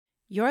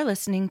You're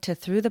listening to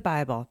Through the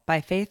Bible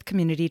by Faith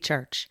Community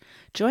Church.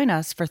 Join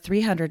us for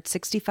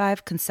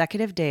 365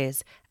 consecutive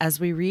days as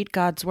we read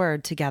God's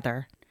Word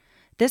together.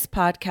 This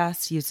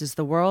podcast uses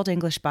the World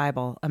English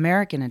Bible,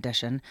 American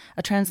Edition,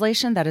 a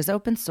translation that is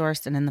open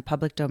source and in the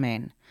public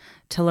domain.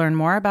 To learn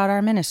more about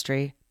our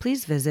ministry,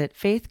 please visit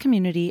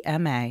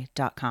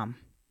faithcommunityma.com.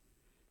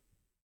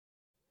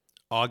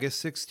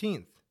 August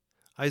 16th,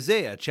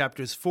 Isaiah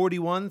chapters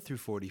 41 through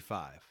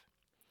 45.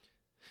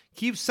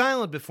 Keep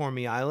silent before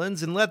me,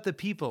 islands, and let the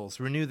peoples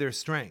renew their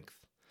strength.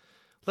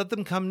 Let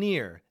them come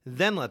near,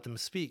 then let them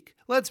speak.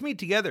 Let's meet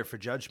together for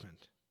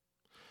judgment.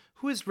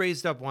 Who has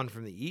raised up one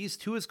from the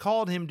east? Who has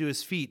called him to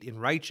his feet in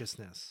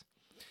righteousness?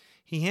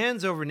 He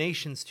hands over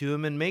nations to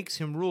him and makes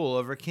him rule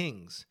over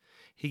kings.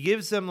 He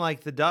gives them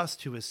like the dust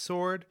to his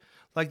sword,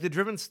 like the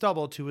driven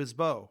stubble to his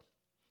bow.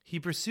 He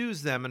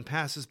pursues them and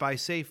passes by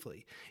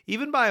safely,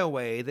 even by a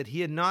way that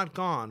he had not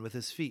gone with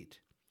his feet.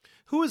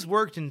 Who has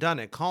worked and done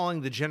it,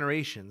 calling the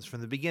generations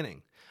from the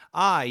beginning?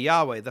 I,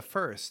 Yahweh, the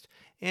first,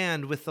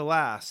 and with the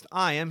last,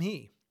 I am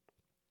he.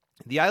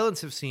 The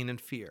islands have seen and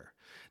fear.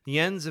 The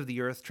ends of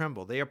the earth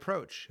tremble. They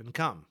approach and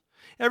come.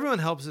 Everyone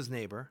helps his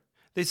neighbor.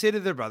 They say to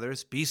their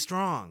brothers, "Be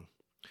strong."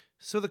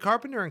 So the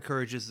carpenter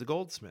encourages the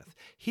goldsmith.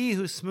 He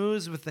who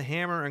smooths with the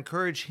hammer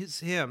encourages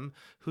him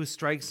who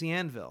strikes the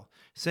anvil,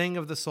 saying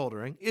of the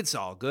soldering, "It's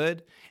all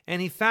good,"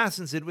 and he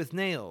fastens it with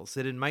nails,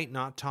 that it might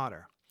not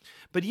totter.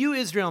 But you,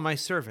 Israel, my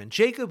servant,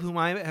 Jacob, whom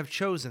I have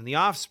chosen, the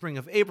offspring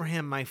of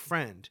Abraham, my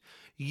friend,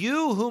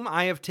 you whom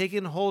I have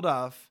taken hold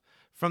of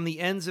from the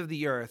ends of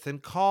the earth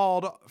and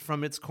called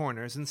from its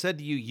corners, and said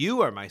to you,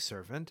 "You are my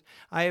servant.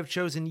 I have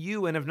chosen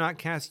you and have not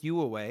cast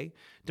you away.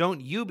 Don't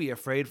you be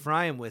afraid, for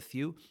I am with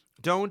you.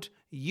 Don't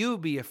you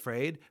be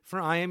afraid, for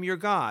I am your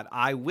God.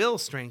 I will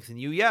strengthen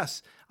you.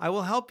 Yes, I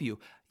will help you.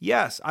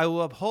 Yes, I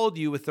will uphold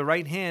you with the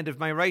right hand of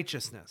my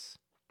righteousness."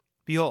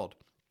 Behold,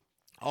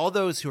 all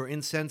those who are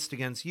incensed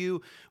against you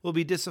will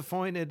be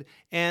disappointed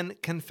and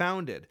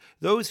confounded.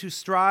 Those who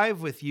strive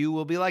with you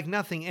will be like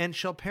nothing and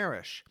shall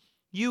perish.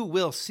 You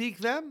will seek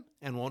them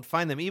and won't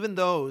find them, even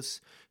those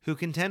who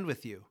contend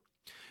with you.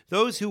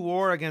 Those who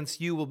war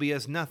against you will be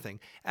as nothing,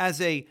 as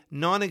a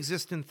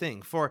non-existent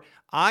thing. For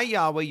I,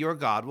 Yahweh, your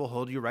God, will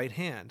hold your right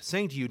hand,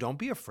 saying to you, "Don't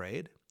be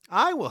afraid.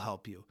 I will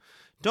help you.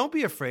 Don't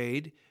be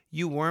afraid,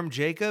 you worm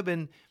Jacob,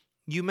 and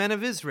you men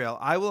of Israel.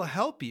 I will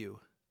help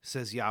you,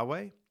 says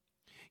Yahweh.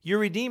 Your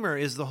Redeemer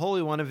is the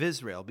Holy One of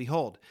Israel.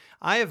 Behold,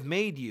 I have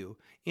made you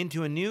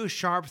into a new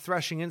sharp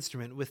threshing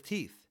instrument with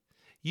teeth.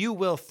 You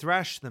will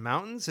thresh the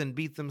mountains and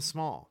beat them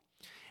small,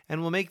 and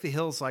will make the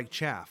hills like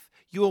chaff.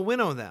 You will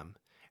winnow them,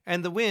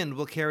 and the wind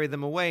will carry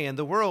them away, and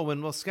the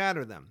whirlwind will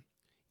scatter them.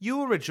 You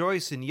will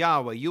rejoice in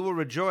Yahweh. You will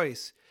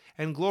rejoice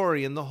and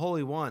glory in the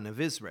Holy One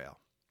of Israel.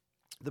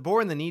 The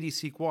poor and the needy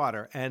seek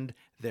water, and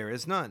there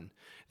is none.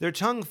 Their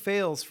tongue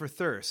fails for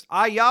thirst.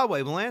 I,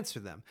 Yahweh, will answer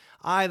them.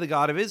 I, the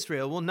God of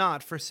Israel, will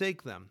not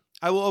forsake them.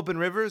 I will open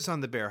rivers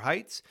on the bare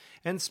heights,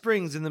 and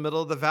springs in the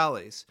middle of the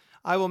valleys.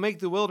 I will make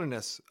the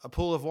wilderness a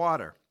pool of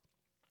water,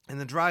 and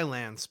the dry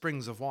land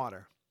springs of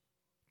water.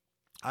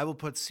 I will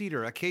put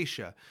cedar,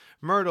 acacia,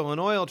 myrtle,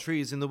 and oil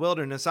trees in the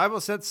wilderness. I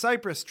will set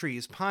cypress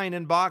trees, pine,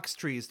 and box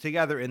trees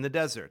together in the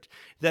desert,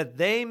 that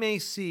they may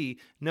see,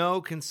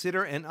 know,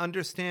 consider, and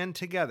understand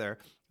together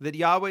that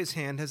Yahweh's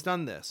hand has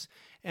done this,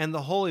 and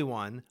the Holy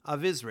One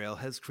of Israel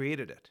has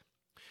created it.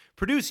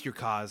 Produce your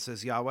cause,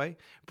 says Yahweh.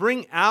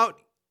 Bring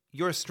out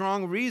your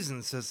strong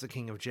reasons, says the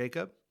King of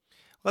Jacob.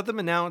 Let them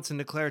announce and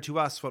declare to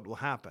us what will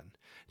happen.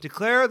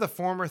 Declare the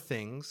former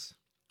things,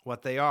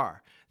 what they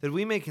are, that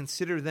we may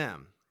consider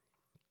them,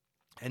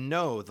 and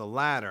know the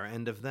latter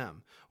end of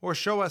them, or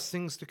show us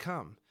things to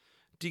come.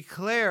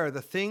 Declare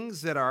the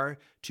things that are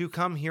to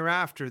come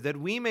hereafter, that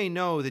we may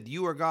know that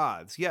you are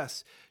gods.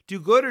 Yes, do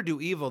good or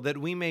do evil, that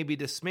we may be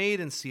dismayed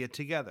and see it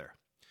together.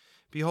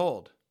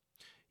 Behold,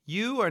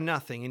 you are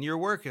nothing, and your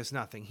work is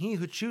nothing. He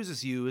who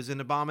chooses you is an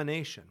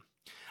abomination.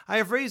 I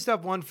have raised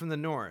up one from the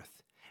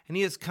north, and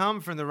he has come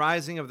from the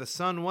rising of the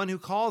sun, one who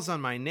calls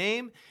on my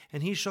name,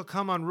 and he shall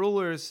come on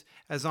rulers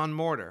as on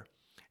mortar,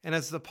 and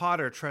as the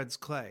potter treads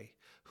clay.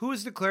 Who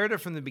has declared it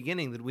from the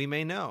beginning, that we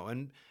may know,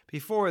 and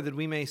before that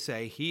we may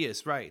say, he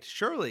is right?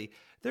 Surely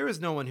there is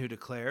no one who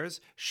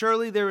declares.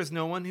 Surely there is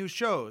no one who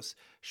shows.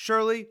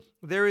 Surely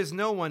there is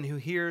no one who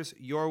hears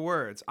your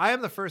words. I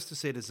am the first to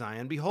say to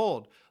Zion,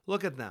 behold,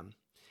 look at them.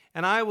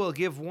 And I will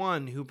give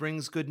one who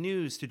brings good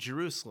news to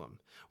Jerusalem.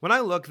 When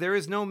I look, there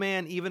is no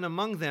man even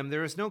among them.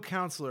 There is no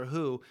counselor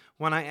who,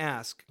 when I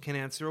ask, can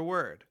answer a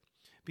word.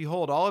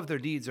 Behold, all of their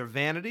deeds are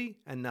vanity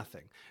and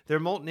nothing. Their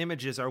molten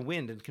images are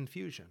wind and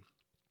confusion.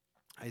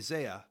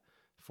 Isaiah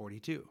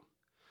 42.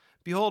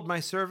 Behold, my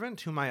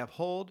servant, whom I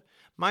uphold,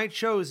 my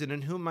chosen,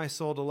 in whom my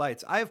soul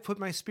delights. I have put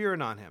my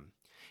spirit on him.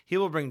 He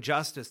will bring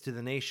justice to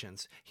the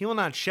nations. He will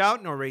not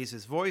shout, nor raise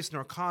his voice,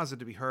 nor cause it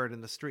to be heard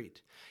in the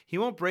street. He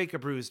won't break a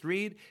bruised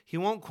reed. He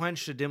won't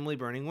quench a dimly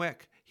burning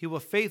wick. He will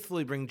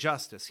faithfully bring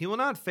justice. He will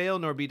not fail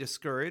nor be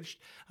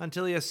discouraged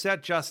until he has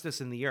set justice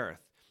in the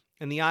earth,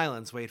 and the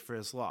islands wait for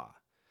his law.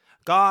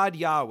 God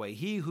Yahweh,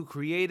 he who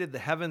created the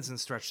heavens and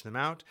stretched them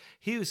out,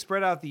 he who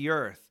spread out the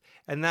earth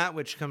and that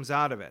which comes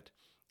out of it,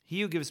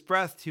 he who gives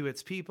breath to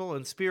its people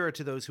and spirit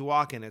to those who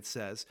walk in it,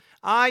 says,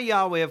 I,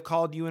 Yahweh, have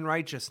called you in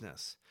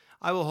righteousness.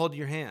 I will hold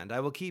your hand, I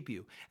will keep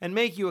you, and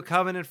make you a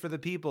covenant for the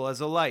people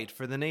as a light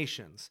for the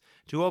nations,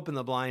 to open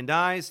the blind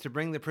eyes, to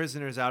bring the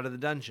prisoners out of the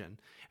dungeon,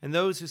 and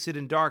those who sit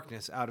in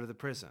darkness out of the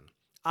prison.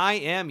 I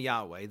am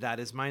Yahweh, that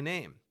is my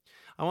name.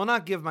 I will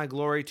not give my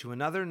glory to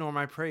another, nor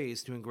my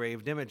praise to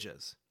engraved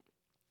images.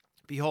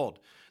 Behold,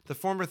 the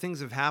former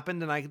things have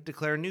happened, and I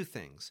declare new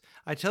things.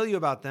 I tell you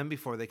about them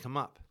before they come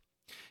up.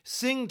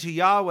 Sing to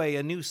Yahweh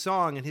a new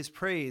song and his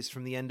praise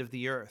from the end of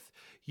the earth,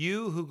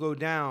 you who go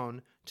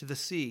down to the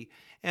sea,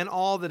 and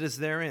all that is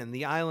therein,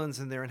 the islands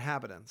and their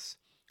inhabitants.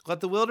 Let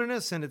the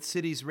wilderness and its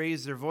cities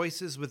raise their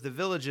voices with the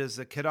villages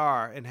that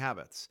Kedar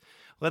inhabits.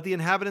 Let the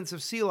inhabitants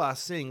of Selah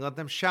sing, let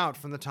them shout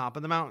from the top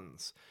of the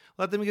mountains.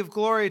 Let them give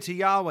glory to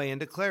Yahweh and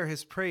declare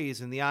his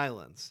praise in the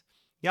islands.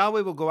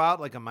 Yahweh will go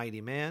out like a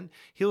mighty man.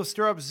 He will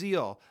stir up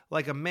zeal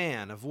like a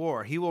man of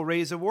war. He will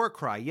raise a war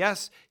cry.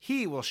 Yes,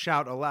 he will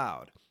shout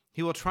aloud.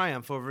 He will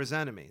triumph over his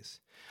enemies.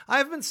 I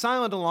have been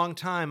silent a long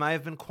time. I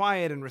have been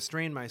quiet and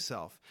restrained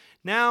myself.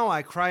 Now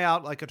I cry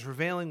out like a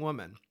travailing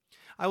woman.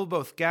 I will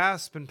both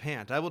gasp and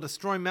pant. I will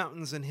destroy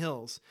mountains and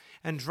hills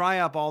and dry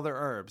up all their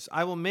herbs.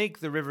 I will make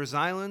the rivers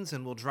islands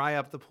and will dry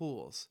up the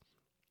pools.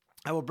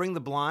 I will bring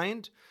the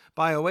blind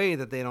by a way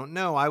that they don't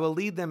know. I will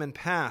lead them in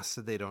paths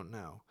that they don't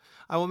know.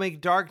 I will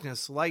make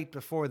darkness light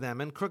before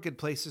them and crooked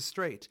places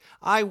straight.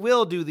 I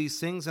will do these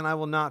things, and I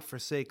will not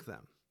forsake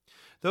them.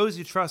 Those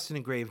who trust in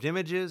engraved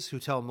images, who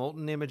tell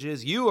molten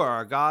images, you are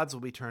our gods,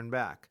 will be turned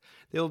back.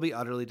 They will be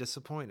utterly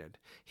disappointed.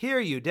 Hear,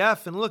 you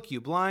deaf, and look,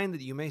 you blind,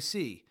 that you may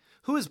see.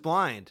 Who is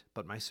blind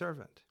but my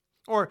servant?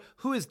 Or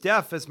who is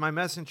deaf as my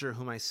messenger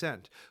whom I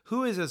sent?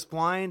 Who is as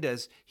blind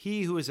as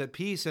he who is at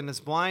peace, and as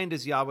blind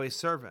as Yahweh's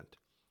servant?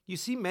 You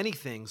see many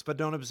things, but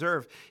don't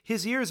observe.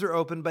 His ears are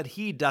open, but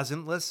he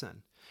doesn't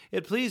listen.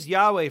 It pleased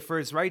Yahweh for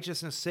his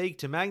righteousness' sake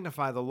to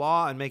magnify the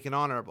law and make it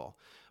honorable.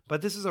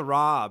 But this is a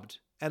robbed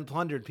and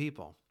plundered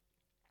people.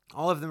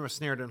 All of them are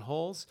snared in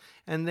holes,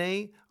 and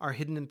they are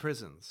hidden in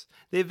prisons.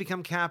 They have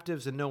become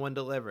captives, and no one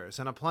delivers,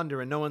 and a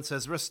plunder, and no one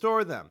says,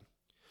 restore them.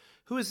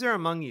 Who is there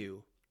among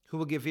you who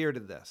will give ear to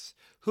this?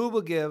 Who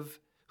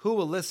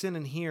will listen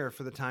and hear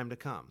for the time to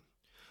come?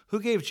 Who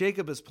gave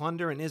Jacob his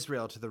plunder and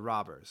Israel to the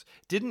robbers?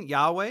 Didn't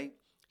Yahweh,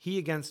 he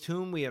against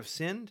whom we have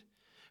sinned?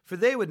 For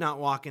they would not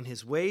walk in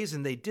his ways,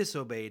 and they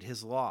disobeyed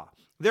his law.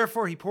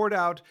 Therefore he poured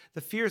out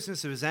the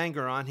fierceness of his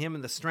anger on him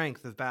and the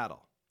strength of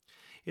battle.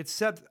 It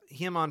set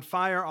him on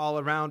fire all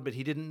around, but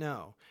he didn't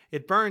know.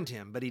 It burned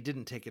him, but he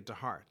didn't take it to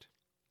heart.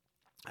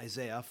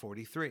 Isaiah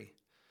 43.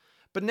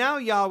 But now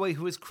Yahweh,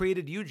 who has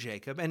created you,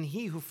 Jacob, and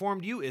he who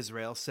formed you,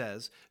 Israel,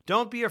 says,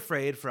 don't be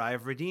afraid, for I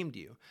have redeemed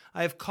you.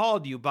 I have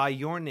called you by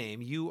your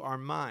name. You are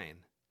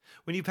mine.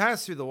 When you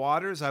pass through the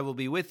waters, I will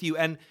be with you,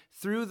 and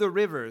through the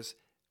rivers,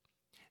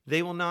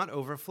 they will not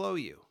overflow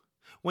you.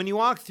 When you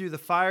walk through the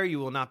fire, you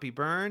will not be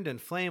burned,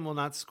 and flame will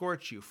not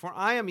scorch you. For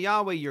I am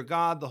Yahweh your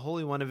God, the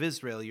Holy One of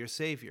Israel, your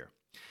Savior.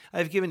 I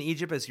have given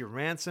Egypt as your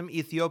ransom,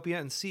 Ethiopia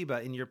and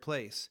Seba in your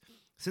place.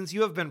 Since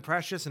you have been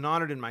precious and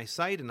honored in my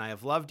sight, and I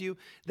have loved you,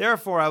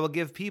 therefore I will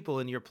give people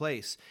in your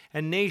place,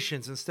 and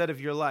nations instead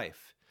of your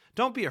life.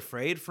 Don't be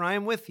afraid, for I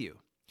am with you.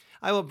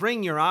 I will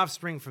bring your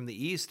offspring from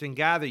the east, and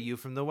gather you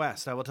from the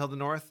west. I will tell the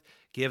north,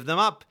 give them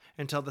up,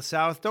 and tell the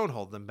south, don't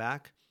hold them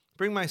back.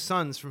 Bring my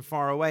sons from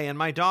far away, and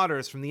my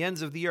daughters from the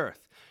ends of the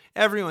earth.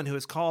 Everyone who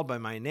is called by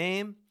my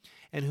name,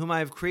 and whom I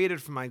have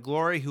created for my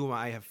glory, whom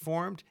I have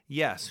formed,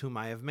 yes, whom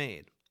I have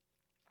made.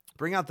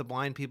 Bring out the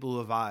blind people who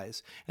have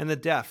eyes, and the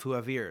deaf who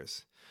have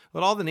ears.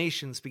 Let all the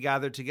nations be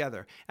gathered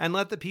together, and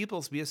let the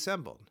peoples be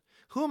assembled.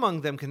 Who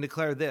among them can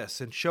declare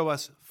this, and show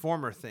us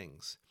former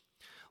things?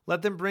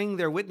 Let them bring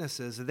their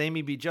witnesses, that they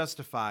may be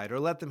justified, or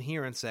let them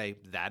hear and say,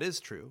 that is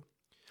true.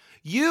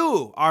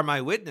 You are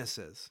my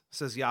witnesses,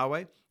 says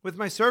Yahweh, with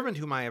my servant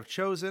whom I have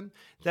chosen,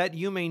 that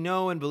you may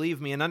know and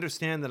believe me and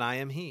understand that I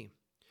am he.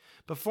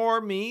 Before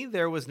me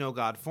there was no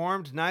God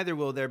formed, neither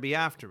will there be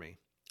after me.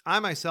 I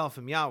myself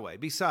am Yahweh.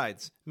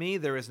 Besides me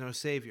there is no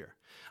Savior.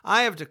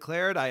 I have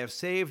declared, I have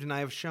saved, and I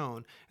have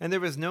shown, and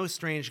there is no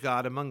strange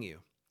God among you.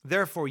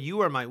 Therefore you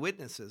are my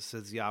witnesses,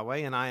 says Yahweh,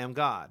 and I am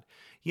God.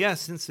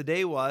 Yes, since the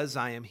day was,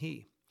 I am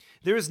he.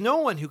 There is no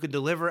one who can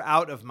deliver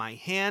out of my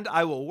hand.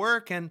 I will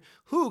work, and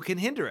who can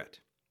hinder it?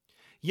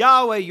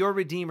 Yahweh, your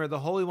Redeemer, the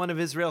Holy One of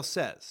Israel,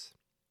 says,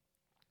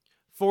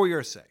 for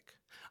your sake,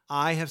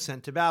 I have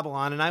sent to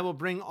Babylon, and I will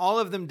bring all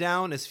of them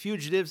down as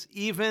fugitives,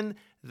 even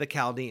the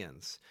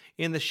Chaldeans.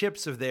 In the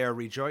ships of their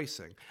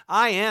rejoicing.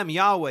 I am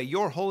Yahweh,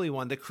 your Holy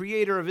One, the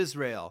Creator of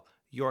Israel,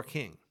 your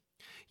King.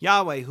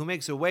 Yahweh, who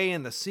makes a way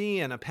in the sea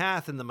and a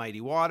path in the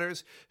mighty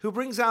waters, who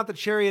brings out the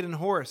chariot and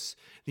horse,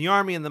 the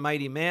army and the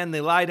mighty man.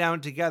 They lie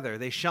down together.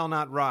 They shall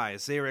not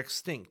rise. They are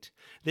extinct.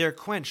 They are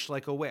quenched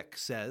like a wick,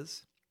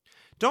 says.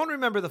 Don't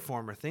remember the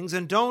former things,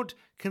 and don't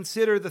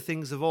consider the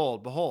things of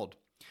old. Behold,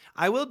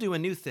 I will do a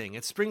new thing.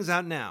 It springs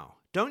out now.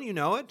 Don't you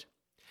know it?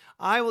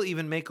 I will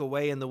even make a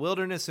way in the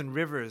wilderness and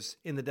rivers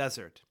in the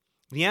desert.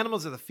 The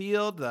animals of the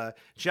field, the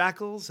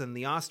jackals, and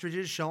the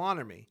ostriches shall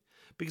honor me,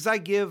 because I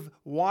give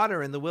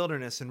water in the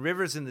wilderness and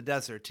rivers in the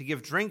desert to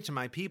give drink to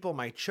my people,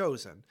 my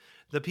chosen,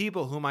 the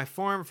people whom I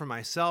formed for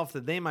myself,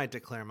 that they might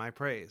declare my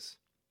praise.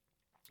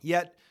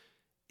 Yet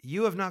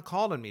you have not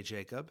called on me,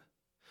 Jacob,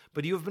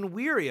 but you have been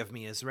weary of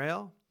me,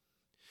 Israel.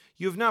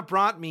 You have not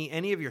brought me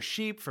any of your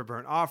sheep for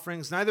burnt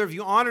offerings, neither have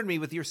you honored me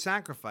with your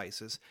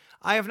sacrifices.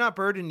 I have not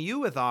burdened you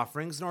with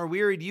offerings, nor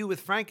wearied you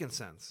with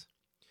frankincense.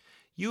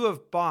 You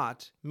have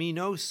bought me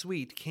no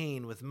sweet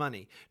cane with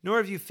money, nor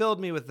have you filled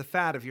me with the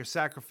fat of your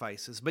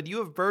sacrifices, but you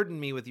have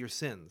burdened me with your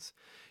sins.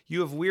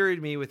 You have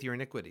wearied me with your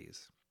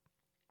iniquities.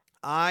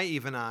 I,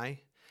 even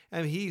I,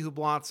 am he who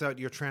blots out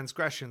your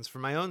transgressions for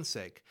my own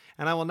sake,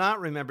 and I will not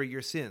remember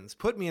your sins.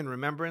 Put me in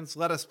remembrance,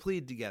 let us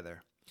plead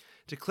together.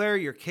 Declare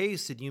your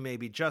case, that you may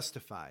be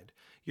justified.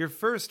 Your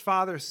first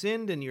father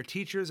sinned, and your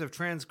teachers have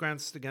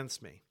transgressed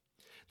against me.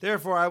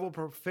 Therefore I will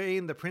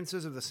profane the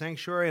princes of the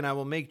sanctuary, and I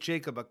will make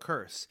Jacob a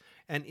curse,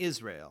 and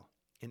Israel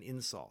an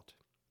insult.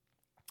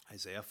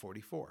 Isaiah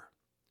 44.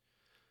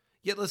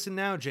 Yet listen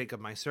now, Jacob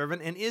my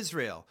servant, and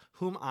Israel,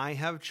 whom I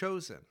have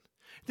chosen.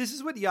 This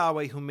is what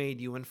Yahweh, who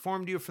made you and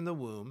formed you from the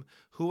womb,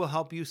 who will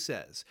help you,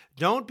 says.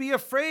 Don't be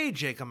afraid,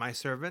 Jacob my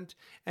servant,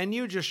 and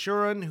you,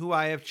 Jeshurun, who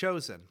I have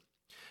chosen.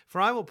 For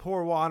I will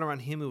pour water on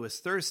him who is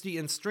thirsty,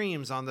 and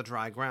streams on the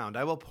dry ground.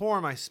 I will pour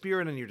my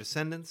spirit on your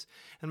descendants,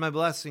 and my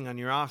blessing on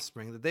your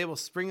offspring, that they will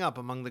spring up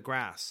among the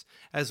grass,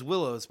 as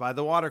willows by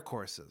the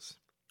watercourses.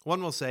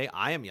 One will say,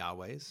 I am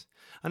Yahweh's.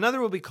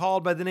 Another will be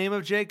called by the name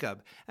of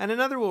Jacob, and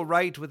another will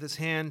write with his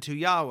hand to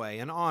Yahweh,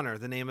 and honor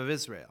the name of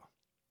Israel.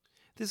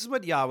 This is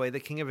what Yahweh, the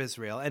King of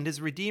Israel, and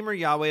his Redeemer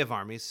Yahweh of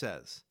armies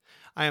says.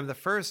 I am the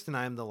first, and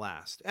I am the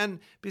last, and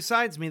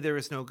besides me there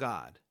is no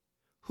God.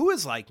 Who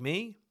is like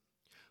me?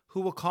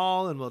 Who will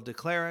call and will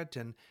declare it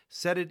and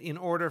set it in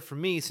order for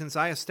me, since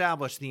I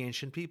established the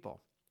ancient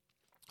people?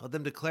 Let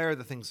them declare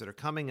the things that are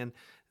coming, and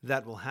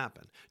that will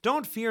happen.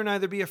 Don't fear,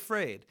 neither be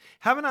afraid.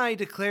 Haven't I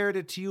declared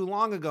it to you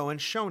long ago and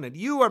shown it?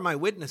 You are my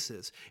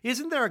witnesses.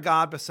 Isn't there a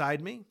God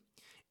beside me?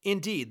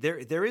 Indeed,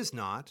 there is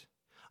not.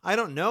 I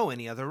don't know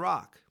any other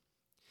rock.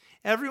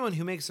 Everyone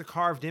who makes a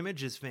carved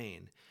image is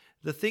vain.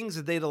 The things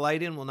that they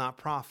delight in will not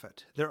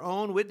profit. Their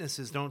own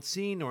witnesses don't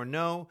see nor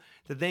know,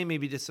 that they may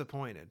be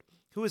disappointed.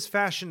 Who has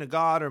fashioned a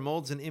god or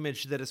molds an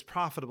image that is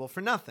profitable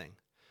for nothing?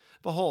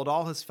 Behold,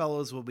 all his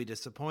fellows will be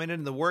disappointed,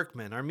 and the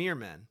workmen are mere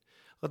men.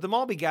 Let them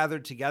all be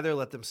gathered together,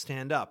 let them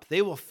stand up.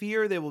 They will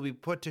fear, they will be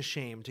put to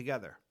shame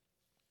together.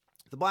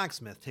 The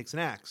blacksmith takes an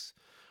axe,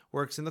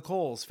 works in the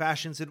coals,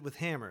 fashions it with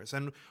hammers,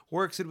 and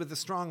works it with a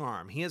strong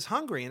arm. He is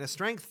hungry, and his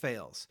strength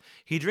fails.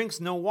 He drinks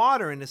no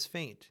water and is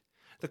faint.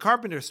 The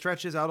carpenter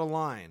stretches out a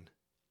line.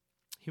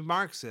 He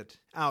marks it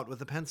out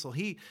with a pencil.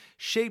 He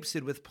shapes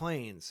it with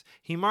planes.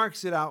 He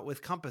marks it out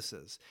with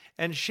compasses,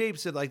 and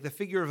shapes it like the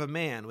figure of a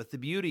man with the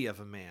beauty of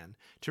a man,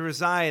 to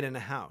reside in a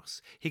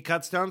house. He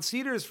cuts down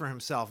cedars for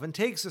himself, and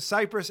takes the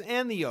cypress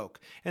and the oak,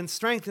 and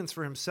strengthens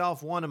for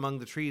himself one among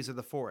the trees of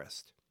the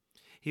forest.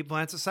 He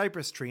plants a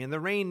cypress tree, and the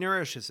rain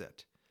nourishes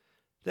it.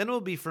 Then it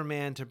will be for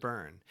man to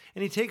burn,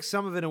 and he takes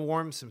some of it and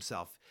warms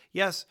himself.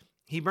 Yes,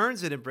 he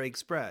burns it and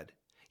breaks bread.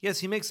 Yes,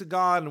 he makes a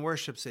god and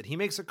worships it. He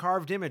makes a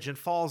carved image and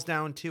falls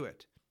down to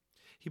it.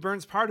 He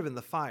burns part of it in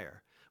the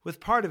fire. With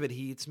part of it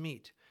he eats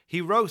meat. He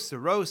roasts a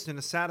roast and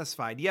is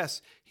satisfied.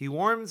 Yes, he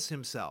warms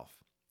himself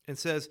and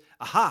says,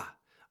 Aha,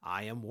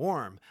 I am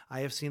warm.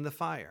 I have seen the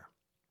fire.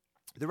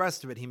 The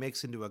rest of it he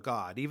makes into a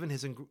god, even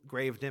his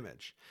engraved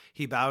image.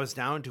 He bows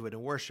down to it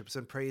and worships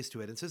and prays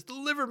to it and says,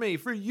 Deliver me,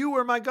 for you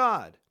are my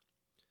God.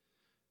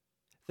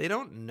 They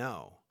don't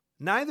know.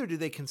 Neither do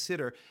they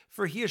consider,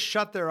 for he has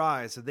shut their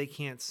eyes that they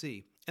can't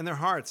see, and their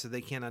hearts that they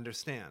can't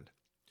understand.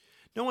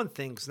 No one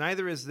thinks,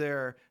 neither is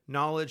there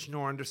knowledge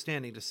nor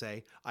understanding to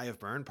say, I have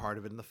burned part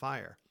of it in the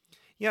fire.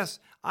 Yes,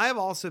 I have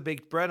also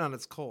baked bread on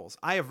its coals.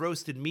 I have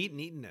roasted meat and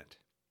eaten it.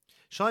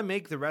 Shall I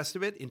make the rest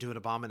of it into an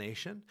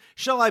abomination?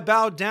 Shall I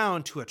bow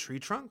down to a tree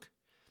trunk?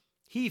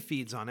 He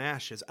feeds on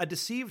ashes. A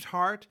deceived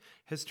heart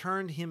has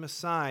turned him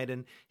aside,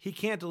 and he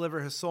can't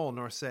deliver his soul,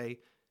 nor say,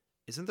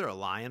 Isn't there a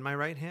lie in my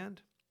right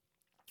hand?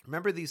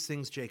 Remember these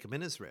things, Jacob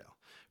and Israel.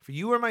 For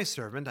you are my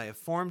servant, I have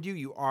formed you,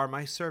 you are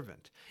my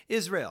servant.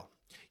 Israel,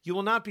 you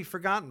will not be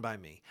forgotten by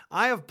me.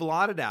 I have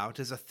blotted out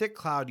as a thick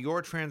cloud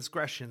your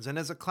transgressions, and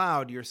as a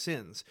cloud your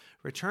sins.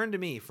 Return to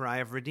me, for I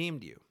have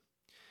redeemed you.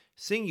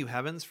 Sing, you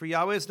heavens, for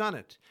Yahweh has done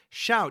it.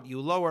 Shout, you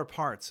lower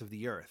parts of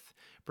the earth.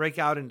 Break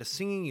out into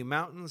singing, you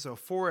mountains, O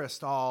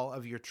forest all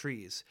of your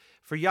trees.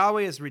 For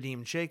Yahweh has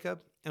redeemed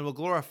Jacob, and will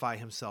glorify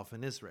himself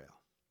in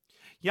Israel.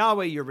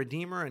 Yahweh, your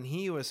Redeemer, and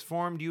he who has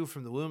formed you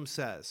from the womb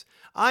says,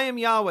 I am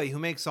Yahweh who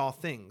makes all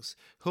things,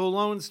 who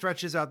alone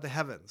stretches out the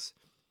heavens,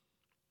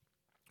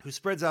 who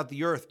spreads out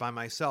the earth by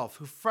myself,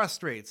 who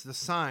frustrates the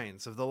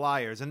signs of the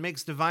liars and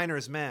makes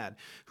diviners mad,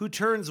 who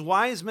turns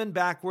wise men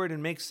backward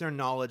and makes their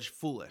knowledge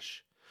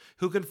foolish,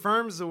 who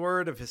confirms the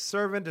word of his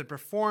servant and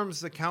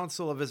performs the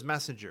counsel of his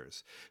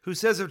messengers, who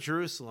says of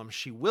Jerusalem,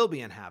 she will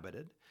be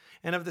inhabited,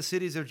 and of the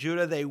cities of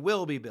Judah they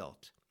will be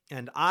built.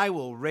 And I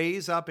will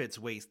raise up its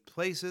waste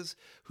places,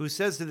 who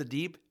says to the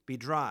deep, be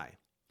dry.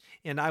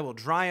 And I will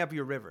dry up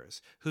your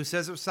rivers, who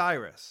says of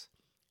Cyrus,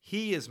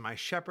 he is my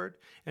shepherd,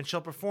 and shall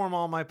perform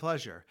all my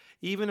pleasure.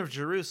 Even of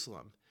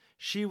Jerusalem,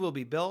 she will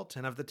be built,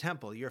 and of the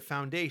temple your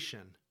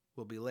foundation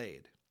will be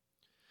laid.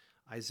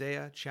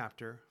 Isaiah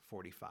chapter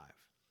 45.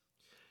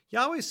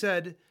 Yahweh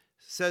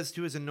says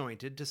to his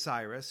anointed, to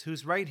Cyrus,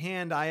 whose right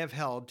hand I have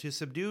held, to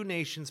subdue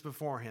nations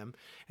before him,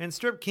 and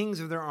strip kings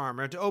of their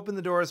armor, to open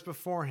the doors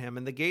before him,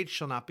 and the gates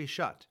shall not be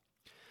shut.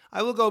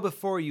 I will go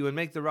before you and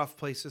make the rough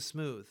places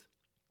smooth.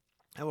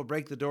 I will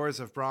break the doors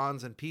of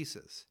bronze in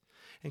pieces,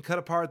 and cut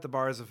apart the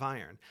bars of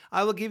iron.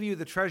 I will give you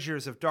the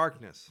treasures of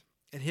darkness,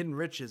 and hidden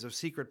riches of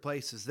secret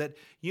places, that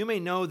you may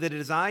know that it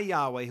is I,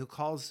 Yahweh, who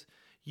calls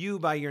you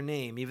by your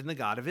name, even the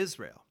God of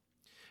Israel.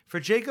 For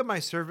Jacob my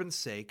servant's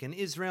sake, and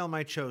Israel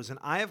my chosen,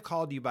 I have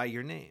called you by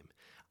your name.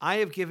 I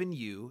have given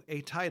you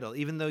a title,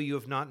 even though you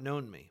have not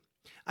known me.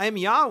 I am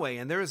Yahweh,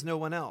 and there is no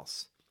one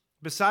else.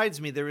 Besides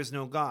me there is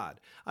no God.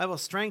 I will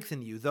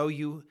strengthen you, though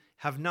you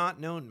have not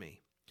known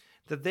me,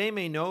 that they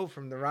may know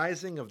from the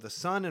rising of the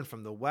sun and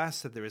from the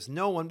west that there is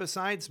no one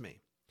besides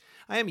me.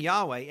 I am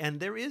Yahweh,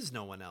 and there is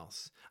no one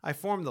else. I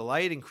form the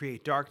light and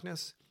create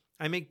darkness.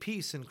 I make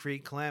peace and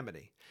create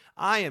calamity.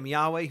 I am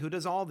Yahweh who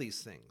does all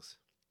these things.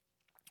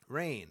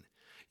 Rain,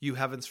 you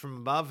heavens from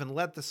above, and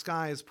let the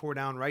skies pour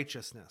down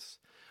righteousness.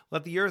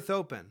 Let the earth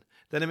open,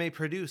 that it may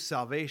produce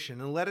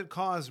salvation, and let it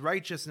cause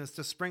righteousness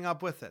to spring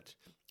up with it.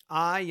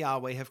 I,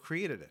 Yahweh, have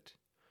created it.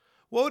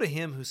 Woe to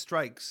him who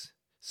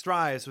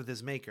strives with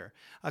his maker,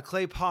 a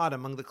clay pot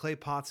among the clay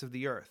pots of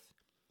the earth.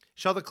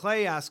 Shall the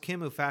clay ask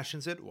him who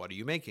fashions it, what are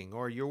you making,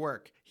 or your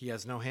work? He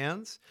has no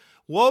hands?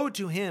 Woe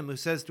to him who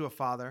says to a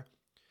father,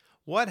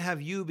 what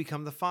have you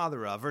become the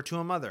father of? Or to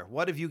a mother,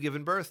 what have you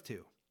given birth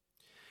to?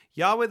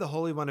 Yahweh, the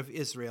Holy One of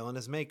Israel and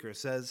his Maker,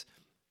 says,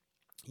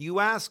 you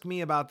ask me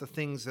about the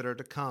things that are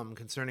to come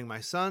concerning my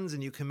sons,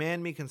 and you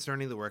command me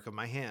concerning the work of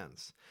my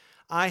hands.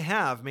 I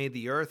have made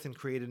the earth and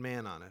created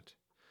man on it.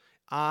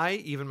 I,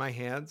 even my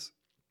hands,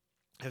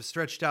 have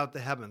stretched out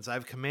the heavens. I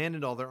have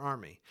commanded all their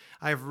army.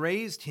 I have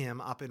raised him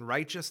up in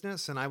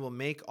righteousness, and I will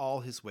make all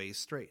his ways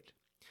straight.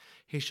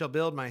 He shall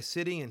build my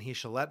city, and he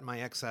shall let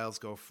my exiles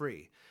go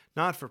free,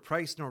 not for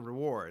price nor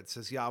reward,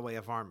 says Yahweh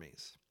of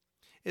armies.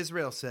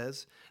 Israel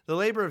says, the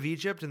labor of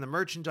Egypt and the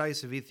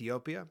merchandise of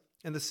Ethiopia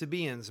and the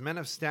Sabaeans, men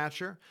of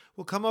stature,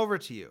 will come over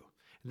to you.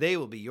 They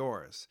will be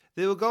yours.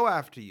 They will go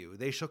after you.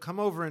 They shall come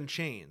over in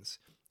chains.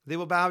 They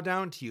will bow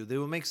down to you. They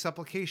will make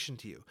supplication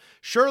to you.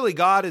 Surely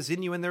God is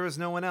in you, and there is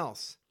no one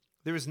else.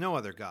 There is no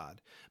other God.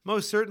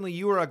 Most certainly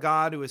you are a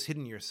God who has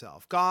hidden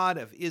yourself, God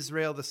of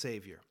Israel the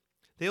Savior.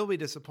 They will be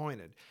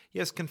disappointed,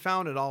 yes,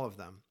 confounded, all of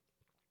them.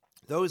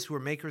 Those who are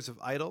makers of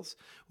idols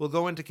will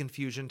go into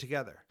confusion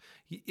together.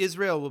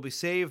 Israel will be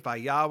saved by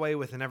Yahweh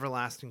with an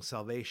everlasting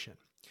salvation.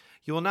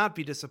 You will not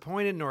be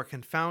disappointed nor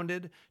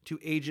confounded to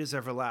ages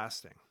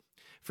everlasting.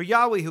 For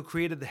Yahweh, who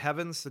created the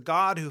heavens, the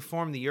God who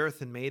formed the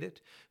earth and made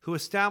it, who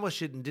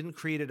established it and didn't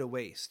create it a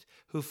waste,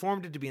 who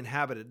formed it to be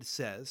inhabited,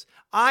 says,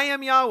 I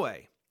am Yahweh,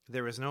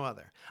 there is no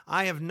other.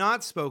 I have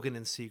not spoken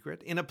in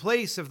secret, in a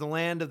place of the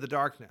land of the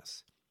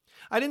darkness.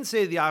 I didn't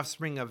say to the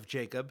offspring of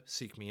Jacob,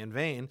 seek me in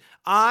vain.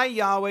 I,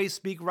 Yahweh,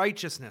 speak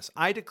righteousness.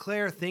 I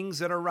declare things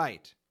that are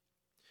right.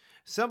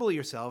 Assemble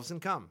yourselves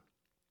and come.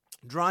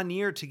 Draw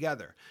near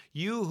together,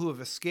 you who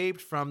have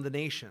escaped from the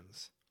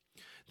nations.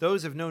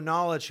 Those of no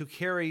knowledge who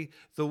carry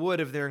the wood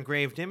of their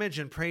engraved image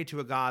and pray to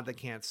a God that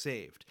can't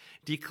save.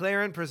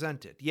 Declare and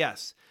present it.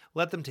 Yes,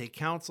 let them take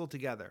counsel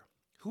together.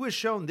 Who has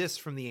shown this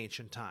from the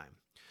ancient time?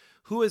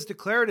 Who has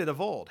declared it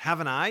of old?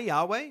 Haven't I,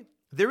 Yahweh?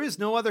 There is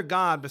no other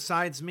God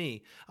besides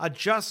me, a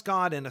just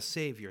God and a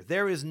Savior.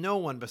 There is no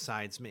one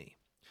besides me.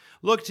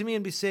 Look to me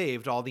and be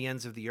saved, all the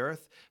ends of the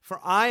earth, for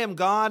I am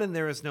God and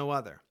there is no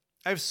other.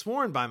 I have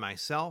sworn by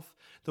myself,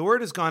 the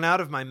word has gone out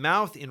of my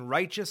mouth in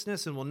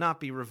righteousness and will not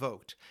be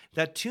revoked,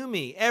 that to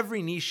me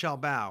every knee shall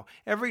bow,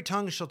 every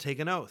tongue shall take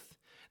an oath.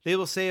 They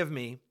will say of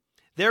me,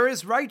 there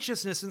is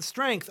righteousness and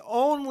strength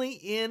only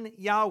in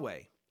Yahweh.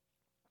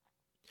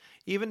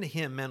 Even to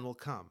him men will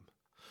come.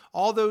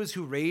 All those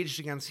who raged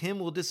against him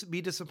will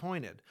be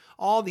disappointed.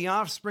 All the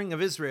offspring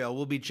of Israel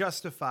will be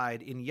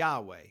justified in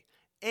Yahweh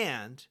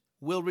and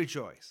will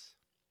rejoice.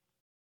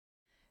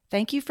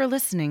 Thank you for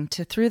listening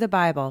to Through the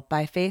Bible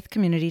by Faith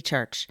Community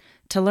Church.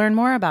 To learn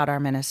more about our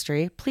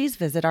ministry, please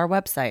visit our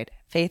website,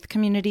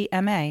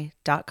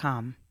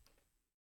 faithcommunityma.com.